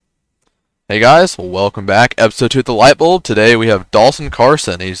Hey guys, welcome back. Episode 2 of the Light Bulb. Today we have Dawson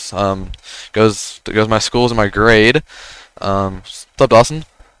Carson. He's goes to my schools in my grade. What's up, Dawson?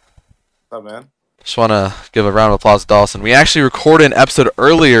 What's up, man? Just want to give a round of applause to Dawson. We actually recorded an episode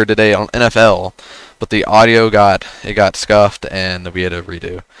earlier today on NFL, but the audio got scuffed and we had to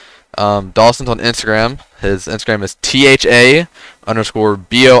redo. Dawson's on Instagram. His Instagram is THA_BOIDC.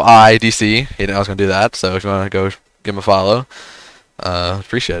 He didn't know I was gonna do that, so if you want to go give him a follow,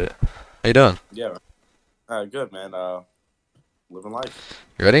 appreciate it. How you doing? Yeah, good, man. Living life.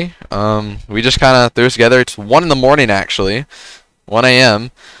 You ready? We just kind of threw it together. It's 1 in the morning, actually, 1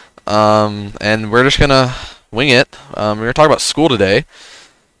 a.m. And we're just gonna wing it. We're gonna talk about school today.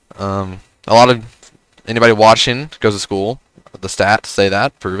 A lot of anybody watching goes to school. The stats say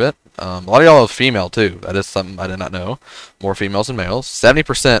that, prove it. A lot of y'all are female too. That is something I did not know. More females than males.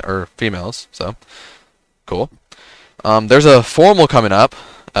 70% are females, so cool. There's a formal coming up.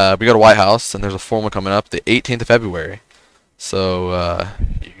 We go to White House, and there's a formal coming up the 18th of February. So,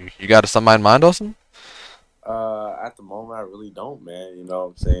 you got somebody in mind, Dawson? At the moment, I really don't, man. You know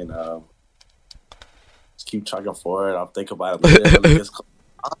what I'm saying? Just keep chugging forward. I'll think about it later when it gets close,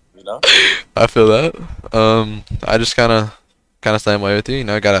 you know? I feel that. I just kind of same way with you. You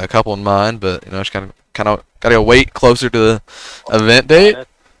know, I got a couple in mind, but you know, just kind of gotta wait closer to the event date.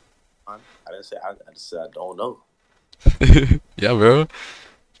 I just said I don't know. Yeah, bro.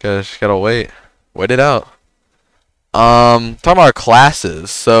 Gotta wait it out. Talking about our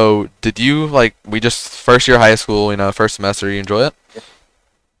classes. So, did you like we just first year of high school? You know, first semester. You enjoy it?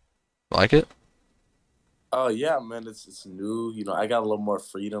 Like it? Oh yeah, man. It's new. You know, I got a little more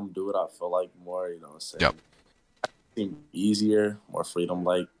freedom. Do what I feel like more. You know what I'm Yep. saying? Seem easier, more freedom.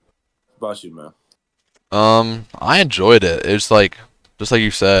 Like, what about you, man? I enjoyed it. It's like just like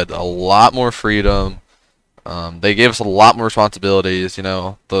you said, a lot more freedom. They gave us a lot more responsibilities. You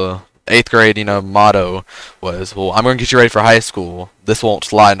know, the eighth grade, you know, motto was, "Well, I'm going to get you ready for high school. This won't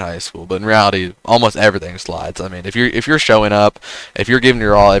slide in high school." But in reality, almost everything slides. I mean, if you're showing up, if you're giving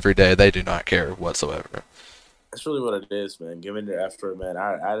your all every day, they do not care whatsoever. That's really what it is, man. Giving your effort, man.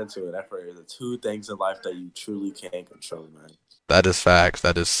 Attitude and effort are the two things in life that you truly can't control, man. That is facts.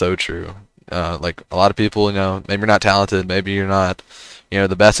 That is so true. Like a lot of people, you know, maybe you're not talented, maybe you're not, you know,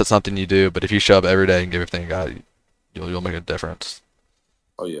 the best at something you do, but if you show up every day and give everything you got, you'll make a difference.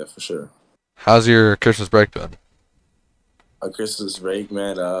 Oh yeah, for sure. How's your Christmas break been? A Christmas break,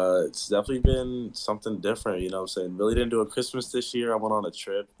 man. It's definitely been something different. You know what I'm saying? Really didn't do a Christmas this year. I went on a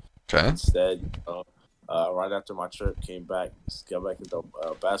trip Okay. instead. Right after my trip, came back, got back into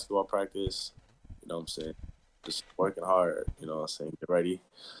basketball practice. You know what I'm saying? Just working hard. You know what I'm saying? Get ready.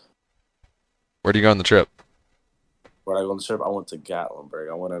 Where do you go on the trip? When I go on the trip, I went to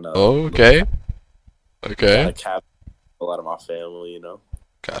Gatlinburg. I went in a Oh, little okay. got Okay. a cabin. A lot of my family. You know.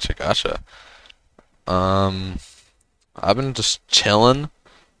 Gotcha, gotcha. Um, I've been just chilling.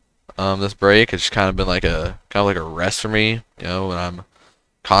 This break it's kind of been like a rest for me. You know, when I'm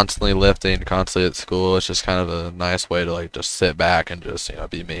constantly lifting, constantly at school, it's just kind of a nice way to like just sit back and just you know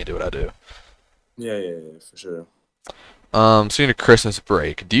be me, do what I do. Yeah, yeah, yeah, for sure. Speaking of Christmas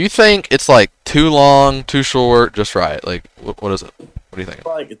break, do you think it's like too long, too short, just right? Like, what is it? What do you think?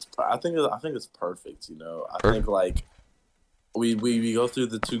 Like it's, I think it's perfect. You know, I think Perfect. like we go through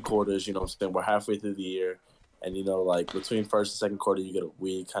the two quarters, you know what I'm saying? We're halfway through the year. And you know, like between first and second quarter you get a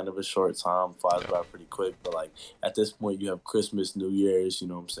week, kind of a short time, flies Yeah. by pretty quick. But like at this point you have Christmas, New Year's, you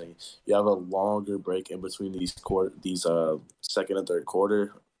know what I'm saying? You have a longer break in between these second and third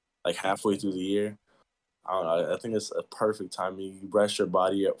quarter, like halfway through the year. I don't know. I think it's a perfect time. You rest your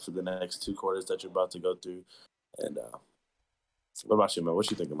body up for the next two quarters that you're about to go through. And what about you, man? What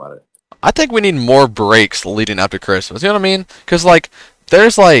you think about it? I think we need more breaks leading up to Christmas. You know what I mean? Because like,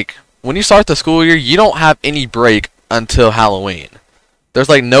 there's like when you start the school year, you don't have any break until Halloween. There's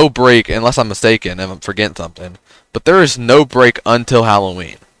like no break unless I'm mistaken if I'm forgetting something. But there is no break until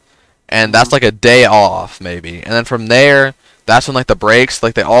Halloween. And that's Mm-hmm. like a day off maybe. And then from there, that's when like the breaks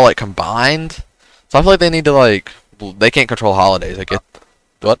like they all like combined. So I feel like they need to like they can't control holidays. Like it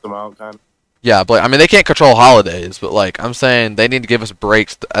what? Them out, kind of. Yeah, but I mean they can't control holidays, but like I'm saying they need to give us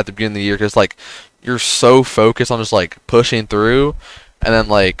breaks at the beginning of the year cuz like you're so focused on just like pushing through and then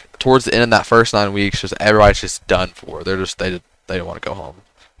like towards the end of that first 9 weeks just everybody's just done for. They don't want to go home.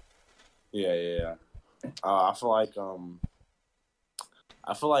 Yeah, yeah, yeah. I feel like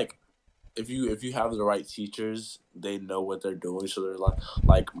I feel like if you have the right teachers, they know what they're doing. So they're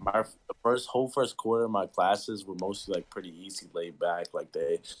like my first quarter, my classes were mostly like pretty easy, laid back. Like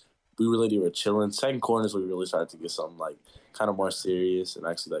we really were chilling. Second quarters, we really started to get something like kind of more serious and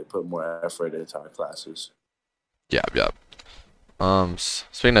actually like put more effort into our classes. Yeah, yeah.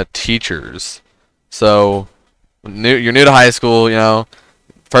 Speaking of teachers, so you're new to high school, you know.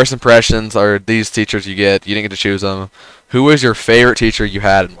 First impressions are these teachers you get. You didn't get to choose them. Who was your favorite teacher you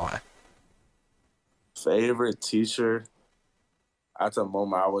had and why? Favorite teacher at the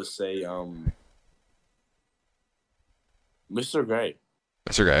moment, I would say Mr. Gray.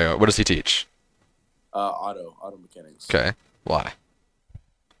 Mr. Guy, what does he teach? Auto mechanics. Okay, why?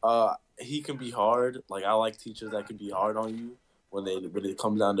 He can be hard. Like I like teachers that can be hard on you when it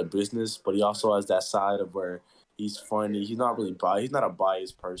comes down to business. But he also has that side of where he's funny. He's not really he's not a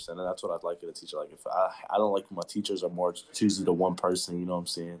biased person, and that's what I'd like in a teacher. Like if I don't like when my teachers are more choosy to one person. You know what I'm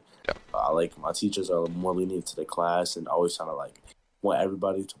saying? Yeah, I like my teachers are more lenient to the class and always trying to like want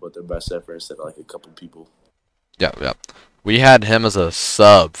everybody to put their best effort instead of like a couple people. yeah, yeah. We had him as a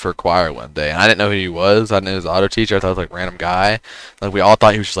sub for choir one day, and I didn't know who he was. I didn't know he was an auto teacher. I thought he was like a random guy. Like we all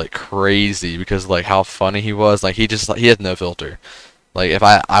thought he was just like crazy because like how funny he was. Like he just like he has no filter. Like if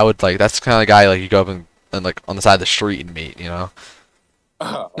I would like that's kind of the guy like you go up and like on the side of the street and meet, you know.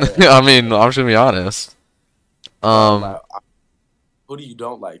 Oh yeah. I mean, I'm just gonna be honest. Um, Like, who do you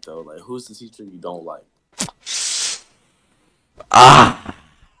don't like though? Like who's the teacher you don't like? ah,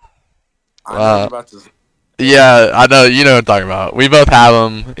 I know you're uh, about to. yeah, I know you know what I'm talking about. We both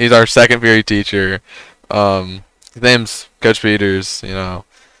have him. He's our second period teacher. His name's Coach Peters. You know,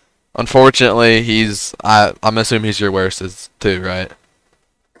 unfortunately, I'm assuming he's your worst is too, right?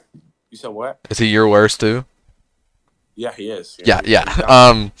 You said what? Is he your worst too? Yeah, he is. Yeah, Yeah, yeah. he's down.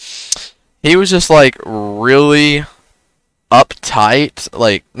 He was just like really uptight,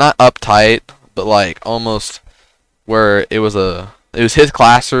 like not uptight, but like almost where it was his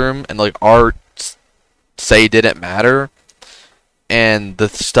classroom and like our say didn't matter, and the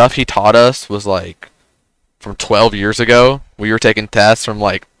stuff he taught us was like from 12 years ago. We were taking tests from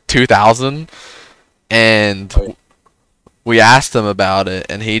like 2000, Oh, yeah. and we asked him about it,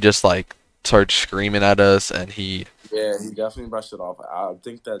 and he just like started screaming at us, and he Yeah, he definitely brushed it off. I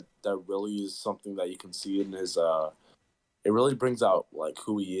think that that really is something that you can see in his. It really brings out like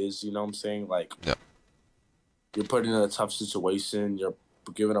who he is. You know what I'm saying? Like yeah, you're put in a tough situation. You're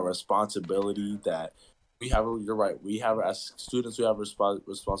given a responsibility that we have. You're right. We have as students, we have a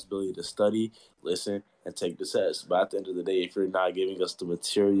responsibility to study, listen, and take the test. But at the end of the day, if you're not giving us the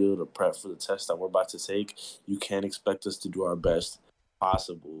material to prep for the test that we're about to take, you can't expect us to do our best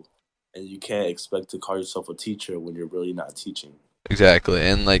possible, and you can't expect to call yourself a teacher when you're really not teaching. exactly.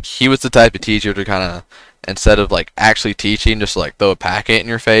 And like he was the type of teacher to kind of instead of like actually teaching, just like throw a packet in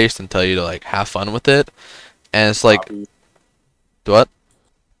your face and tell you to like have fun with it. And it's like Copy, what?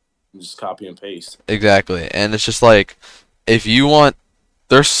 just copy and paste. Exactly. And it's just like if you want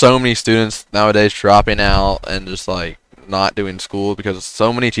there's so many students nowadays dropping out and just like not doing school because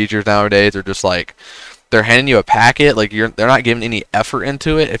so many teachers nowadays are just like they're handing you a packet like they're not giving any effort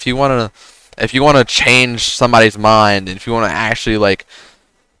into it. If you want to change somebody's mind and if you want to actually like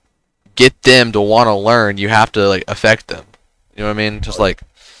get them to want to learn, you have to like affect them. You know what I mean? Just Oh, yeah.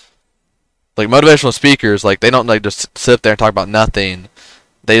 like motivational speakers, like they don't like just sit there and talk about nothing.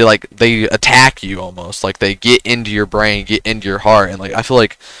 They attack you almost. Like they get into your brain, get into your heart, and like I feel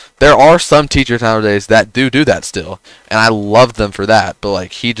like there are some teachers nowadays that do that still, and I love them for that. But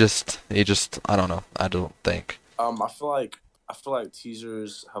like he just I don't know. I don't think. I feel like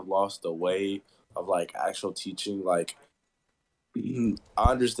teachers have lost the way of like actual teaching. Like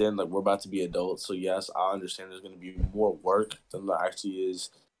I understand like we're about to be adults, so yes, I understand there's going to be more work than there actually is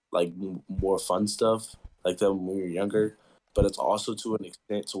like more fun stuff like that when we were younger. But it's also to an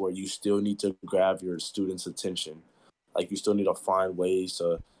extent to where you still need to grab your students' attention. Like you still need to find ways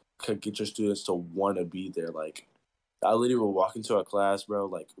to get your students to want to be there. Like I literally will walk into a class, bro.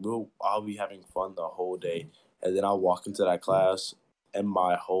 Like I'll be having fun the whole day, and then I'll walk into that class, and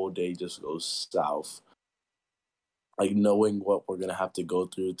my whole day just goes south. Like knowing what we're gonna have to go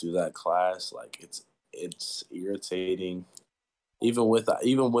through that class, like it's irritating. Even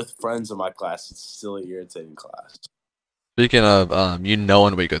with friends in my class, it's still an irritating class. Speaking of you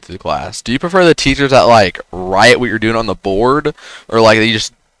knowing we go through the class, do you prefer the teachers that like write what you're doing on the board, or like you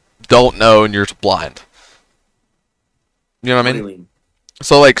just don't know and you're just blind? You know what I What do mean? you mean?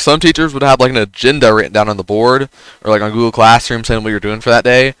 So like some teachers would have like an agenda written down on the board or like on Google Classroom saying what you're doing for that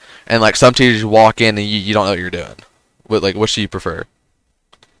day, and like some teachers you walk in and you don't know what you're doing. What like what do you prefer?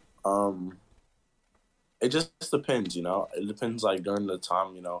 Um, it just depends, you know. It depends like during the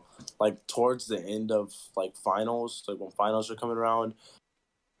time, you know, like towards the end of like finals, like when finals are coming around,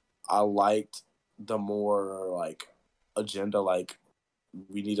 I liked the more like agenda, like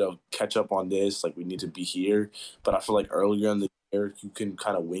we need to catch up on this, like we need to be here. But I feel like earlier in the year, you can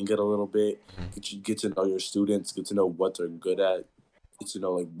kind of wing it a little bit. Mhm. Get to know your students, get to know what they're good at, to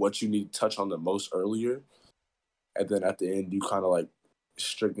know like what you need to touch on the most earlier, and then at the end you kind of like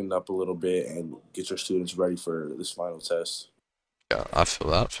straighten up a little bit and get your students ready for this final test. Yeah, I feel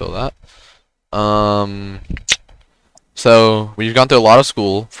that. Feel that. Um, so we've gone through a lot of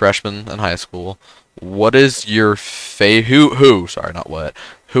school, freshman and high school. What is your who? Sorry, not what.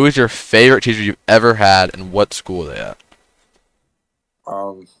 Who is your favorite teacher you've ever had, and what school are they at?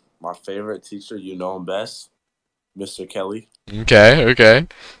 My favorite teacher, you know him best, Mr. Kelly. Okay, okay.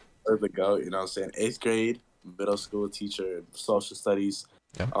 Or the GOAT, you know what I'm saying? 8th grade, middle school teacher, social studies.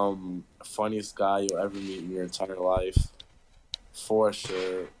 Yeah. Funniest guy you'll ever meet in your entire life, for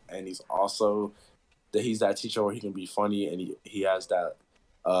sure. And he's also he's that teacher where he can be funny, and he has that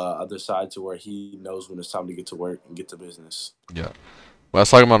other side to where he knows when it's time to get to work and get to business. Yeah. Well, I was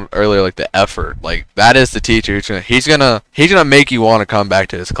talking about earlier, like the effort. Like that is the teacher he's gonna make you want to come back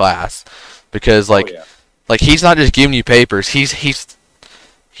to his class, because like he's not just giving you papers.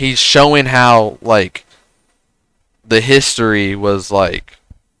 He's showing how like the history was like,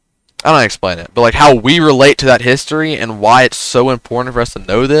 I don't know how to explain it, but like how we relate to that history and why it's so important for us to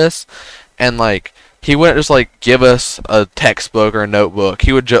know this. And like he wouldn't just like give us a textbook or a notebook.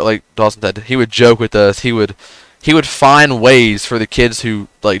 He would like Dawson said, he would joke with us. He would find ways for the kids who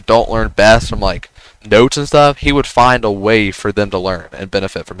like don't learn best from like notes and stuff. He would find a way for them to learn and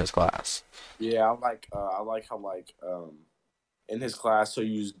benefit from his class. Yeah, I like how in his class he'll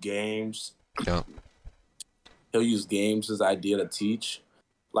use games. Yeah. He'll use games as idea to teach.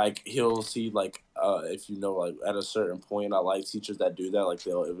 Like he'll see like if you know like at a certain point, I like teachers that do that. Like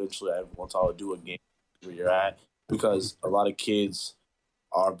they'll eventually every once in a while do a game where you're at, because a lot of kids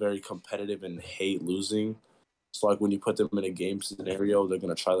are very competitive and hate losing. So like when you put them in a game scenario, they're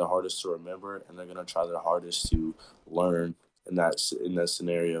gonna try their hardest to remember, and they're gonna try their hardest to learn in that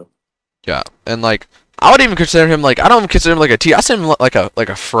scenario. Yeah, and like I would even consider him like, I don't even consider him like a teacher. I consider him like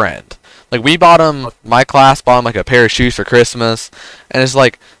a friend. Like we bought him, my class bought him like a pair of shoes for Christmas, and it's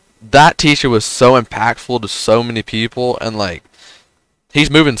like that teacher was so impactful to so many people, and like he's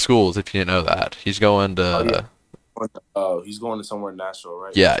moving schools. If you didn't know that, he's going to. He's going to somewhere national,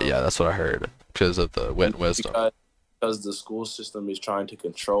 right? Yeah, yeah, that's what I heard because of the wit and wisdom. Because the school system is trying to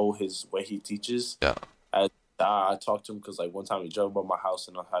control his way he teaches. Yeah. I talked to him because like one time he joked about my house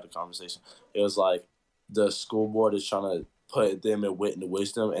and I had a conversation. It was like the school board is trying to put them in wit and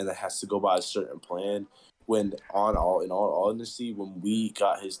wisdom, and it has to go by a certain plan. When in all honesty, when we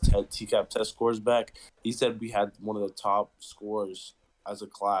got his TCAP test scores back, he said we had one of the top scores as a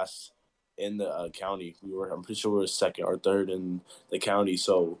class in the county. I'm pretty sure we were second or third in the county.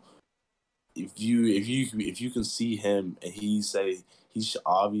 So if you can see him and he's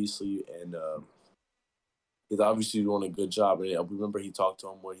obviously he's obviously doing a good job. And I remember he talked to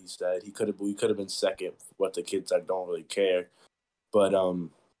him where he said we could have been second, but the kids that don't really care. But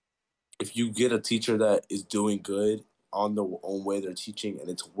if you get a teacher that is doing good on the own way they're teaching and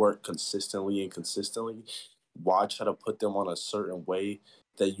it's worked consistently, watch how to put them on a certain way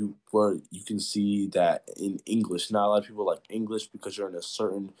that you can see that in English. Not a lot of people like English because you're in a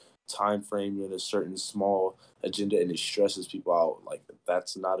certain time frame, you're in a certain small agenda, and it stresses people out. Like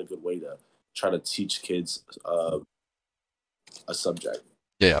that's not a good way to try to teach kids a subject.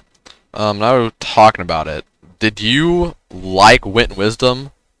 Yeah. Now we're talking about it. Did you like wit and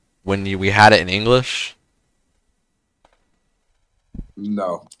wisdom when we had it in English?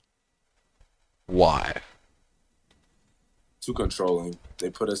 No. Why? Too controlling.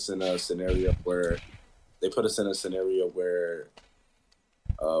 They put us in a scenario where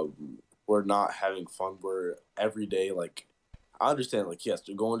we're not having fun. We're every day like, I understand like yes,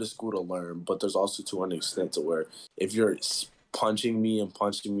 you're going to school to learn, but there's also to an extent to where if you're punching me in to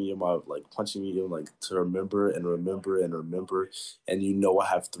remember, and you know I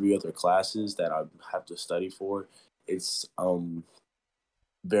have 3 other classes that I have to study for, it's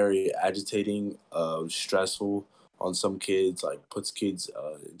very agitating, stressful on some kids, like puts kids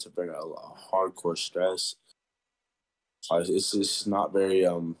into very a hardcore stress. It's just not very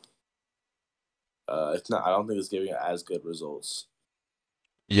it's not. I don't think it's giving as good results.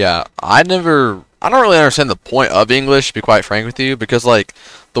 Yeah, I don't really understand the point of English, to be quite frank with you, because like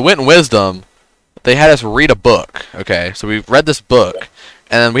the wit and wisdom, they had us read a book. Okay, so we read this book,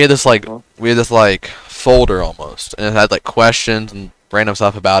 and then we had this like folder almost, and it had like questions and random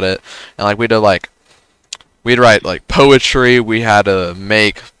stuff about it, and like we'd write like poetry, we had to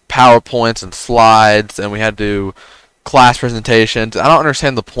make PowerPoints and slides, and we had to do class presentations. I don't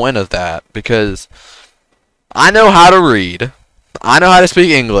understand the point of that, because I know how to read, I know how to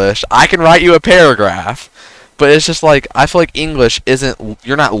speak English, I can write you a paragraph, But it's just like I feel like English isn't.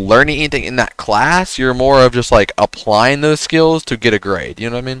 You're not learning anything in that class. You're more of just like applying those skills to get a grade. You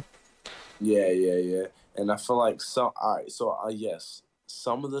know what I mean? Yeah, yeah, yeah. And I feel like some. All right, so yes,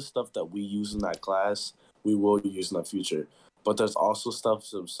 some of the stuff that we use in that class we will use in the future, but there's also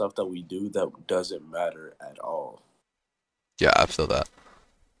some stuff that we do that doesn't matter at all. Yeah, I feel that.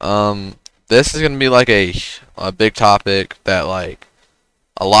 This is gonna be like a big topic that like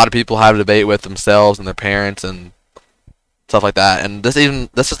a lot of people have a debate with themselves and their parents and stuff like that. And this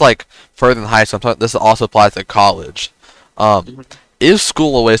is like further than high school. This also applies to college. Um, Mhm. is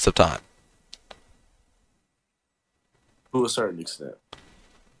school a waste of time? To a certain extent,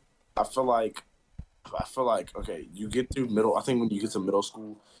 I feel like okay, you get through middle. I think when you get to middle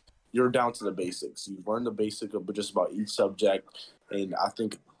school, you're down to the basics. You learn the basic of just about each subject, and I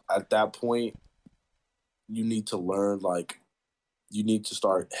think at that point you need to learn like you need to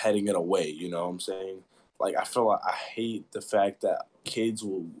start heading it away. You know what I'm saying? Like I feel like I hate the fact that kids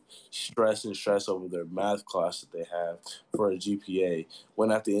will stress over their math class that they have for a GPA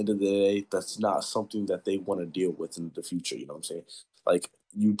when at the end of the day that's not something that they want to deal with in the future. You know what I'm saying? Like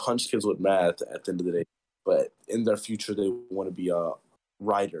you punch kids with math at the end of the day, but in their future they want to be a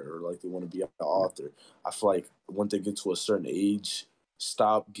writer or like they want to be an author. I feel like once they get to a certain age,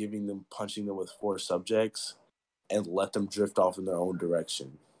 stop giving them punching them with four subjects and let them drift off in their own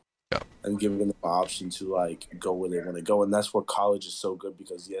direction Yeah. and giving them the option to like go where they want to go. And that's where college is so good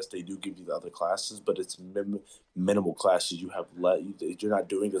because yes, they do give you the other classes, but it's minimal classes. You have you're not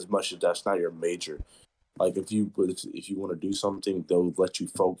doing as much if that's not your major. Like if you want to do something, they'll let you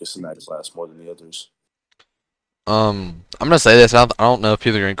focus in that class more than the others. I'm gonna say this. I don't know if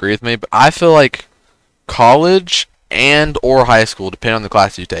people are gonna agree with me, but I feel like college and or high school, depending on the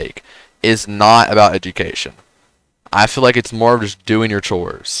class you take, is not about education. I feel like it's more of just doing your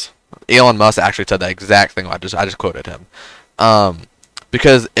chores. Elon Musk actually said that exact thing. I just quoted him. Um,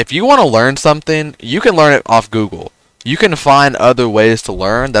 because if you want to learn something, you can learn it off Google. You can find other ways to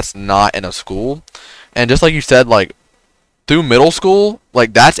learn that's not in a school. And just like you said, like through middle school,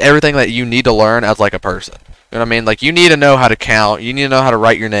 like that's everything that you need to learn as like a person. You know what I mean? Like you need to know how to count, you need to know how to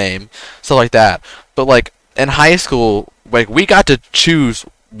write your name, stuff like that. But like in high school, like we got to choose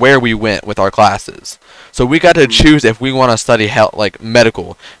where we went with our classes. So we got to choose if we want to study health, like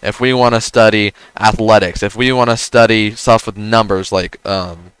medical, if we want to study athletics, if we want to study stuff with numbers like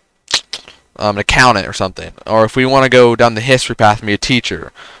an accountant or something, or if we want to go down the history path and be a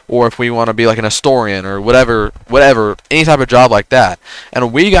teacher, or if we want to be like an historian or whatever, any type of job like that.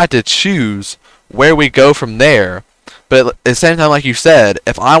 And we got to choose where we go from there. But at the same time, like you said,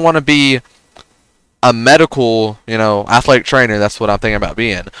 if I want to be a medical, athletic trainer, that's what I'm thinking about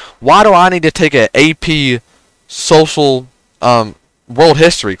being. Why do I need to take an AP social world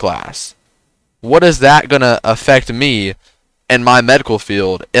history class? What is that going to affect me in my medical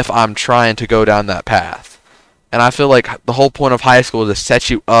field if I'm trying to go down that path? And I feel like the whole point of high school is to set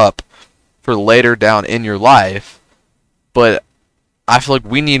you up for later down in your life, but I feel like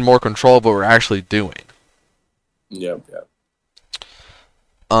we need more control of what we're actually doing. Yep, yep.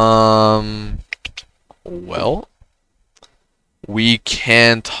 Well, we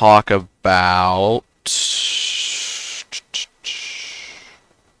can talk about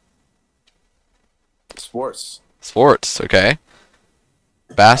Sports. Okay.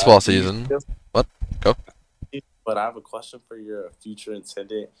 Basketball Do you season. feel- What? Go. But I have a question for your future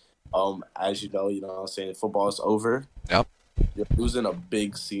intendant. As you know what I'm saying, football is over. Yep. You're losing a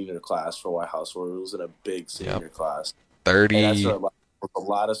big senior class for White House. We're losing a big senior class. 30. And that's a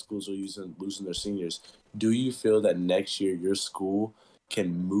lot of schools are losing their seniors. Do you feel that next year your school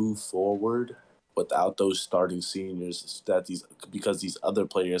can move forward without those starting seniors because these other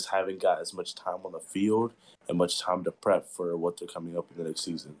players haven't got as much time on the field and much time to prep for what they're coming up in the next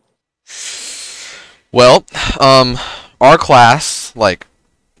season? Well, our class, like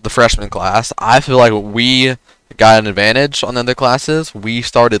the freshman class, I feel like we got an advantage on the other classes. We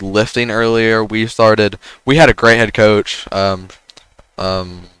started lifting earlier. We had a great head coach.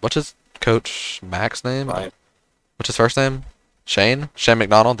 What's his coach Mac's name? Right. What's his first name? Shane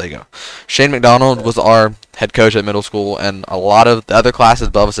McDonald. There you go. Shane McDonald was our head coach at middle school, and a lot of the other classes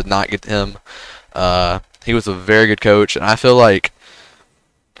above us did not get him. He was a very good coach, and I feel like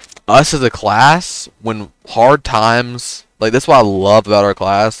us as a class, when hard times, like that's what I love about our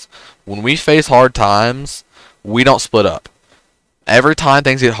class. When we face hard times, we don't split up. Every time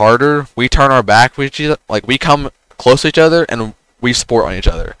things get harder, we turn our back with each other. Like we come close to each other and we support on each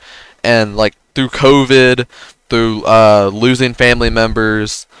other. And like through COVID, through losing family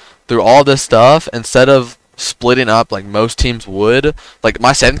members, through all this stuff, instead of splitting up like most teams would. Like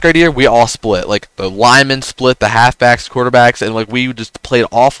my 7th grade year, we all split. Like the linemen split, the halfbacks, quarterbacks, and like we just played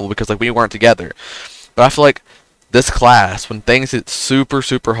awful because like we weren't together. But I feel like this class, when things get super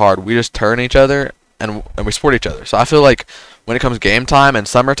super hard, we just turn each other and we support each other. So I feel like when it comes game time and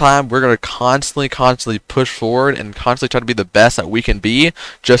summertime, we're gonna constantly push forward and constantly try to be the best that we can be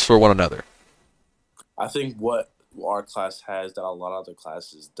just for one another. I think what our class has that a lot of other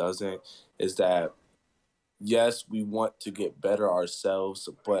classes doesn't is that yes, we want to get better ourselves,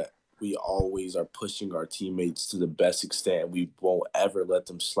 but we always are pushing our teammates to the best extent. We won't ever let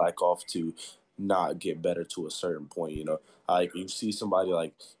them slack off to not get better to a certain point. Like you see somebody,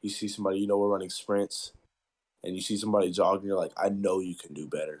 we're running sprints, and you see somebody jogging. You're like, I know you can do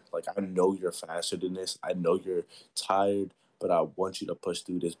better. Like I know you're faster than this. I know you're tired, but I want you to push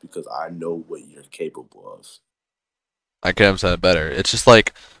through this because I know what you're capable of. I could have said it better. It's just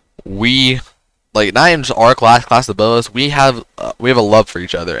like we like not even just our class above us. We have a love for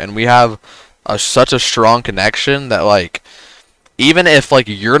each other, and we have such a strong connection that like even if like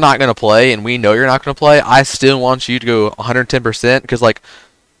you're not gonna play and we know you're not gonna play, I still want you to go 110% because like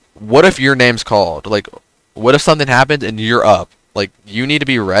what if your name's called? Like what if something happens and you're up? Like you need to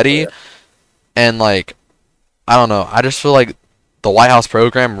be ready, Yeah. and like I don't know. I just feel like the White House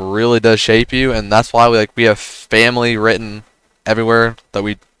program really does shape you, and that's why we have family written everywhere that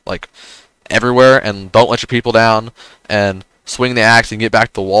we like everywhere, and don't let your people down, and swing the axe and get back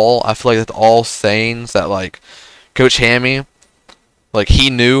to the wall. I feel like that's all sayings that like Coach Hammy, like he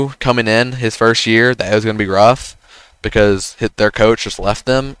knew coming in his first year that it was gonna be rough because their coach just left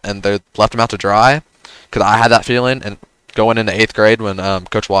them and they left them out to dry. Because I had that feeling, and going into 8th grade when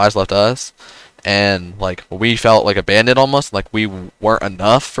Coach Wise left us, and like we felt like abandoned almost, like we weren't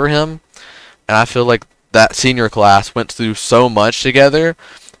enough for him. And I feel like that senior class went through so much together,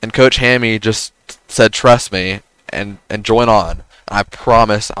 and Coach Hammy just said, "Trust me, and join on. I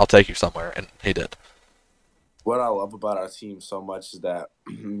promise I'll take you somewhere," and he did. What I love about our team so much is that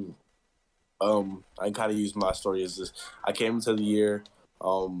I kind of use my story as this. I came into the year.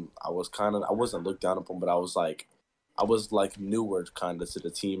 I wasn't looked down upon, but I was like newer kind of to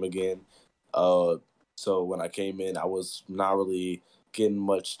the team again. Uh, so when I came in, I was not really getting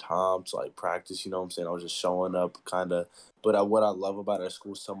much time to like practice. You know what I'm saying? I was just showing up kind of. But what I love about our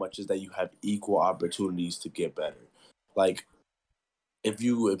school so much is that you have equal opportunities to get better. Like if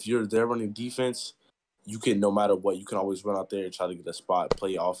you're there running defense, you can no matter what, you can always run out there and try to get a spot,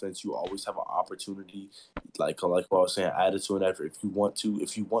 play offense. You always have an opportunity, like what I was saying, attitude and effort. If you want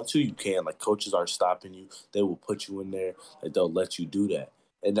to, you can. Like coaches are stopping you, they will put you in there, like they'll let you do that.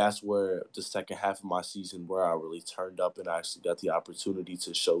 And that's where the second half of my season, where I really turned up and I actually got the opportunity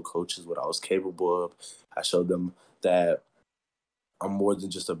to show coaches what I was capable of. I showed them that I'm more than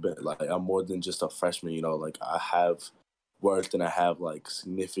just a bit like I'm more than just a freshman. Like I have worth and I have like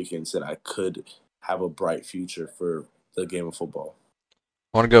significance, and I could have a bright future for the game of football.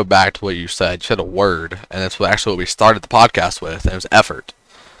 I want to go back to what you said. You said a word, and that's what we started the podcast with, and it was effort.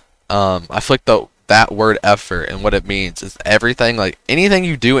 I feel like that word effort and what it means is everything. Like anything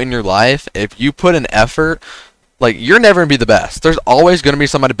you do in your life, if you put an effort, like you're never gonna be the best. There's always gonna be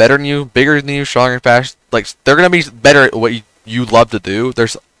somebody better than you, bigger than you, stronger, faster. Like they're gonna be better at what you love to do.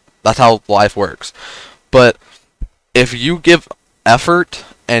 That's how life works. But if you give effort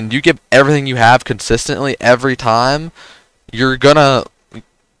and you give everything you have consistently every time, you're gonna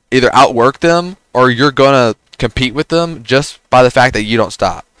either outwork them or you're gonna compete with them just by the fact that you don't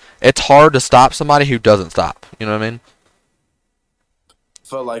stop. It's hard to stop somebody who doesn't stop. You know what I mean?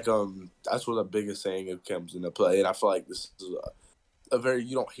 Felt like that's where the biggest saying comes into play, and I feel like this is a very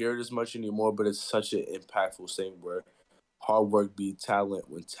you don't hear it as much anymore, but it's such an impactful saying where hard work beats talent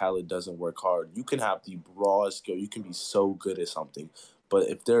when talent doesn't work hard. You can have the raw skill, you can be so good at something, but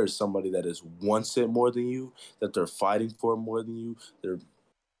if there is somebody that is wants it more than you, that they're fighting for it more than you, they're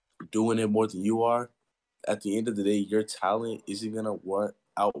doing it more than you are, at the end of the day, your talent isn't gonna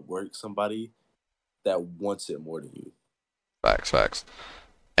outwork somebody that wants it more than you. Facts.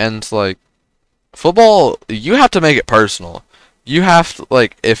 And it's like football, you have to make it personal. You have to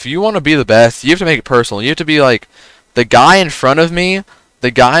like if you want to be the best, you have to make it personal. You have to be like the guy in front of me, the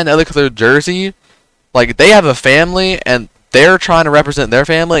guy in the other color jersey. Like they have a family and they're trying to represent their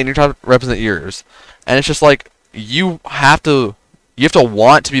family, and you're trying to represent yours. And it's just like you have to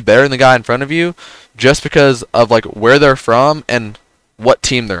want to be better than the guy in front of you, just because of like where they're from and what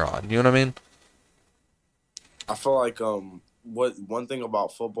team they're on. You know what I mean? I feel like what one thing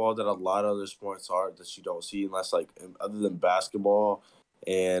about football that a lot of other sports are that you don't see unless like other than basketball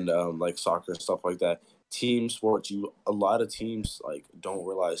and like soccer and stuff like that. team sports, a lot of teams like don't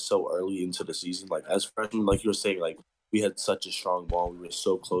realize so early into the season. Like as freshmen, like you were saying, like we had such a strong bond. We were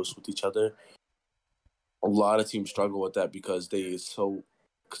so close with each other. A lot of teams struggle with that because they so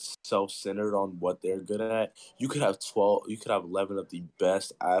self-centered on what they're good at. You could have 12, you could have 11 of the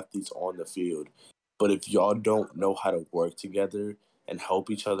best athletes on the field, but if y'all don't know how to work together and help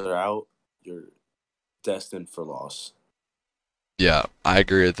each other out, you're destined for loss. Yeah, I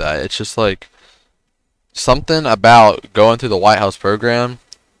agree with that. It's just like something about going through the White House program,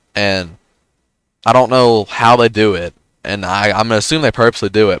 and I don't know how they do it, and I'm gonna assume they purposely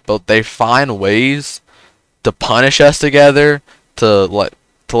do it, but they find ways to punish us together, to like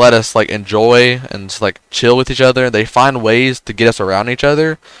to let us like enjoy and just like chill with each other. They find ways to get us around each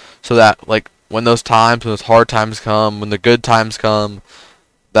other, so that like when those hard times come, when the good times come,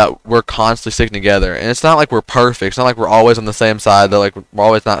 that we're constantly sticking together. And it's not like we're perfect. It's not like we're always on the same side. That like we're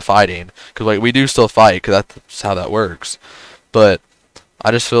always not fighting, because like we do still fight, because that's how that works. But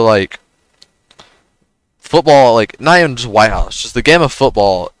I just feel like football, like not even just White House, just the game of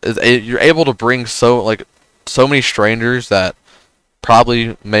football you're able to bring so many strangers that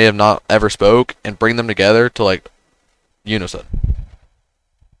probably may have not ever spoke, and bring them together to like unison.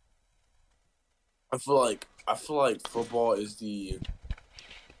 I feel like football is the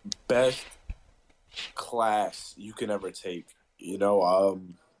best class you can ever take.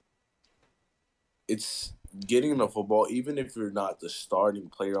 It's getting into football, even if you're not the starting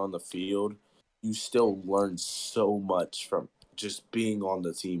player on the field, you still learn so much from just being on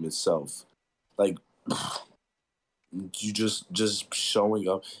the team itself. Like you just showing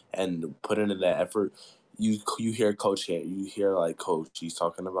up and putting in that effort. You hear coach here, you hear like coach, he's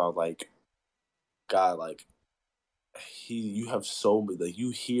talking about like God, like you have so many, like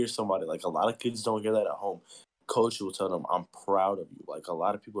you hear somebody, like a lot of kids don't hear that at home. Coach will tell them, I'm proud of you. Like a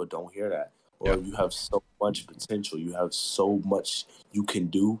lot of people don't hear that. Or Yeah. you have so much potential, you have so much you can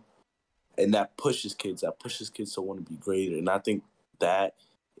do, and that pushes kids to want to be greater. And I think that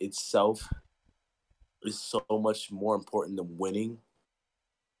itself is so much more important than winning.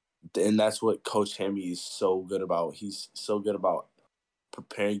 And that's what Coach Hemi is so good about. He's so good about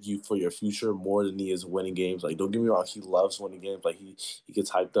preparing you for your future more than he is winning games. Like, don't get me wrong, he loves winning games. Like, he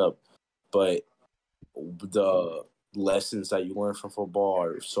gets hyped up. But the lessons that you learn from football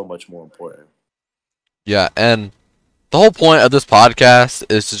are so much more important. Yeah, and the whole point of this podcast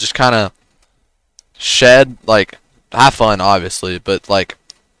is to just kind of shed, like, have fun, obviously, but like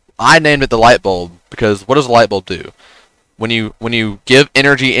I named it the light bulb, because what does a light bulb do? When you give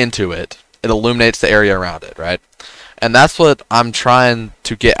energy into it, it illuminates the area around it, right? And that's what I'm trying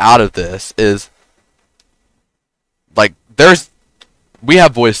to get out of this is like we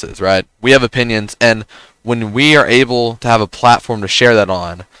have voices, right? We have opinions, and when we are able to have a platform to share that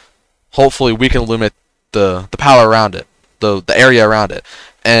on, hopefully we can illuminate the power around it, the area around it.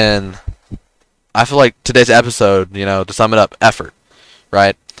 And I feel like today's episode, to sum it up, effort,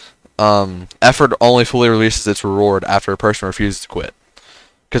 right? Effort only fully releases its reward after a person refuses to quit.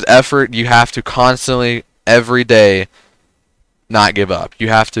 Because effort, you have to constantly, every day, not give up. You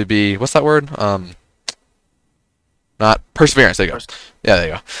have to be, what's that word? Not perseverance. There you go. Yeah, there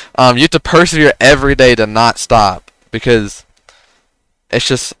you go. You have to persevere every day to not stop, because it's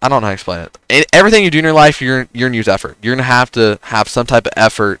just, I don't know how to explain it. Everything you do in your life, you're gonna use effort. You're gonna have to have some type of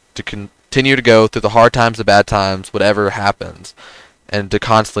effort to continue to go through the hard times, the bad times, whatever happens, and to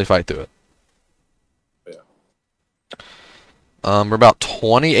constantly fight through it. Yeah. We're about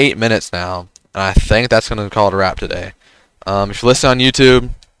 28 minutes now, and I think that's gonna call it a wrap today. If you're listening on YouTube,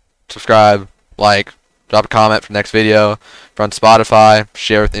 subscribe, like, drop a comment for the next video. If you're on Spotify,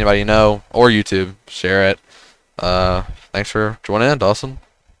 share with anybody you know, or YouTube, share it. Thanks for joining in, Dawson.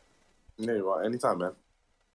 Yeah, well, anytime, man.